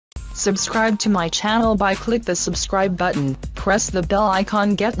Subscribe to my channel by click the subscribe button, press the bell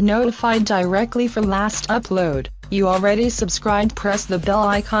icon, get notified directly for last upload. You already subscribed, press the bell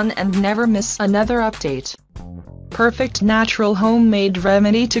icon and never miss another update. Perfect natural homemade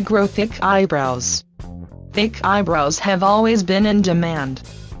remedy to grow thick eyebrows. Thick eyebrows have always been in demand.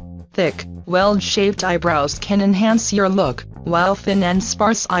 Thick, well-shaped eyebrows can enhance your look, while thin and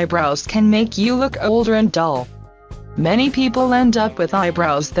sparse eyebrows can make you look older and dull. Many people end up with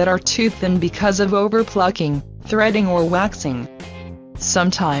eyebrows that are too thin because of overplucking, threading or waxing.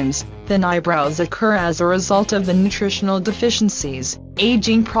 Sometimes, thin eyebrows occur as a result of the nutritional deficiencies,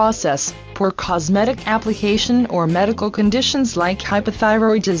 aging process, poor cosmetic application or medical conditions like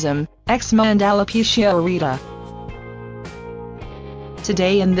hypothyroidism, eczema and alopecia areata.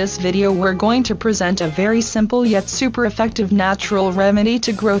 Today in this video we're going to present a very simple yet super effective natural remedy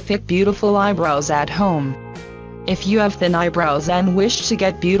to grow thick beautiful eyebrows at home. If you have thin eyebrows and wish to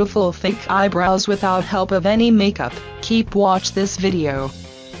get beautiful thick eyebrows without help of any makeup, watch this video.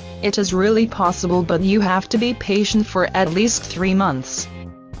 It is really possible, but you have to be patient for at least 3 months.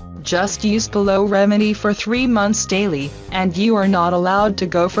 Just use below remedy for 3 months daily, and you are not allowed to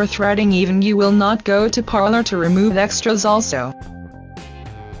go for threading, even you will not go to parlor to remove extras also.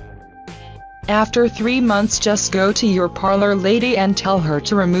 After 3 months just go to your parlor lady and tell her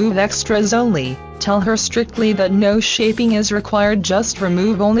to remove extras only. Tell her strictly that no shaping is required, just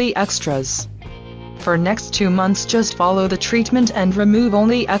remove only extras. For next 2 months just follow the treatment and remove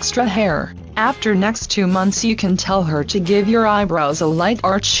only extra hair. After next 2 months you can tell her to give your eyebrows a light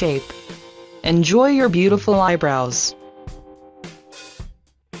arch shape. Enjoy your beautiful eyebrows.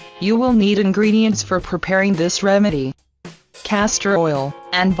 You will need ingredients for preparing this remedy: castor oil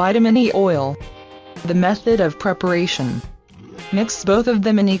and vitamin E oil. The method of preparation: mix both of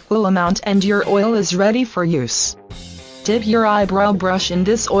them in equal amount and your oil is ready for use. Dip your eyebrow brush in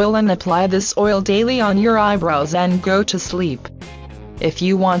this oil and apply this oil daily on your eyebrows and go to sleep. If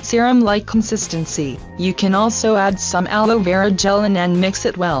you want serum-like consistency, you can also add some aloe vera gel in and mix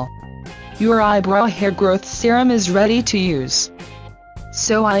it well. Your eyebrow hair growth serum is ready to use.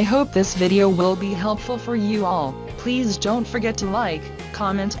 So I hope this video will be helpful for you all. Please don't forget to like,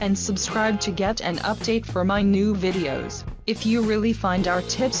 comment and subscribe to get an update for my new videos. If you really find our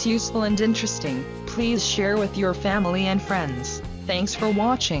tips useful and interesting, please share with your family and friends. Thanks for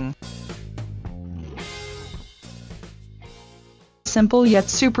watching. Simple yet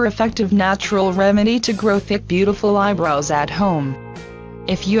super effective natural remedy to grow thick beautiful eyebrows at home.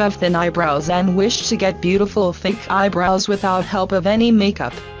 If you have thin eyebrows and wish to get beautiful thick eyebrows without help of any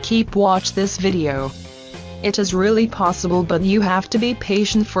makeup, watch this video. It is really possible, but you have to be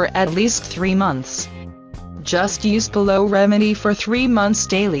patient for at least 3 months. Just use below remedy for 3 months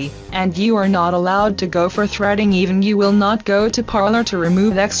daily, and you are not allowed to go for threading, even you will not go to parlor to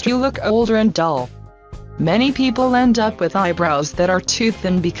remove extra, you look older and dull. Many people end up with eyebrows that are too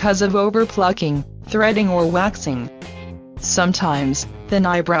thin because of overplucking, threading or waxing. Sometimes, thin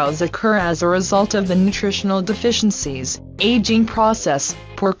eyebrows occur as a result of the nutritional deficiencies, aging process,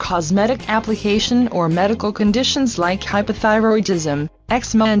 poor cosmetic application or medical conditions like hypothyroidism,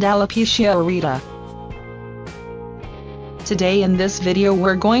 eczema and alopecia areata. Today in this video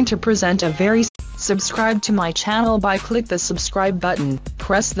we're going to present a very Subscribe to my channel by click the subscribe button,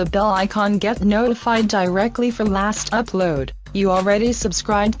 press the bell icon, get notified directly for last upload. You already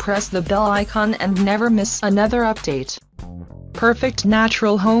subscribed, press the bell icon and never miss another update. Perfect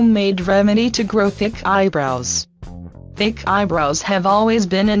natural homemade remedy to grow thick eyebrows. Thick eyebrows have always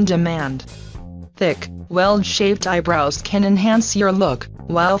been in demand. Thick, well-shaped eyebrows can enhance your look,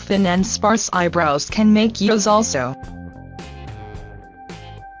 while thin and sparse eyebrows can make you also.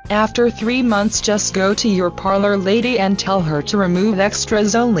 After 3 months just go to your parlor lady and tell her to remove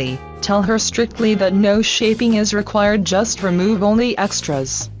extras only. Tell her strictly that no shaping is required, just remove only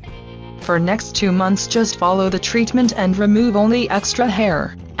extras. For next 2 months just follow the treatment and remove only extra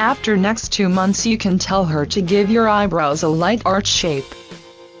hair. After next 2 months you can tell her to give your eyebrows a light arch shape.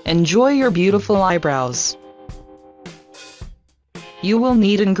 Enjoy your beautiful eyebrows. You will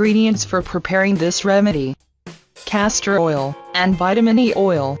need ingredients for preparing this remedy: castor oil and vitamin E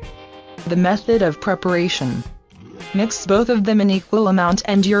oil. The method of preparation: mix both of them in equal amount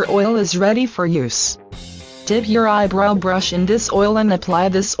and your oil is ready for use. Dip your eyebrow brush in this oil and apply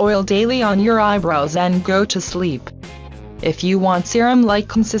this oil daily on your eyebrows and go to sleep. If you want serum-like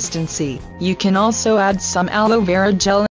consistency, you can also add some aloe vera gel.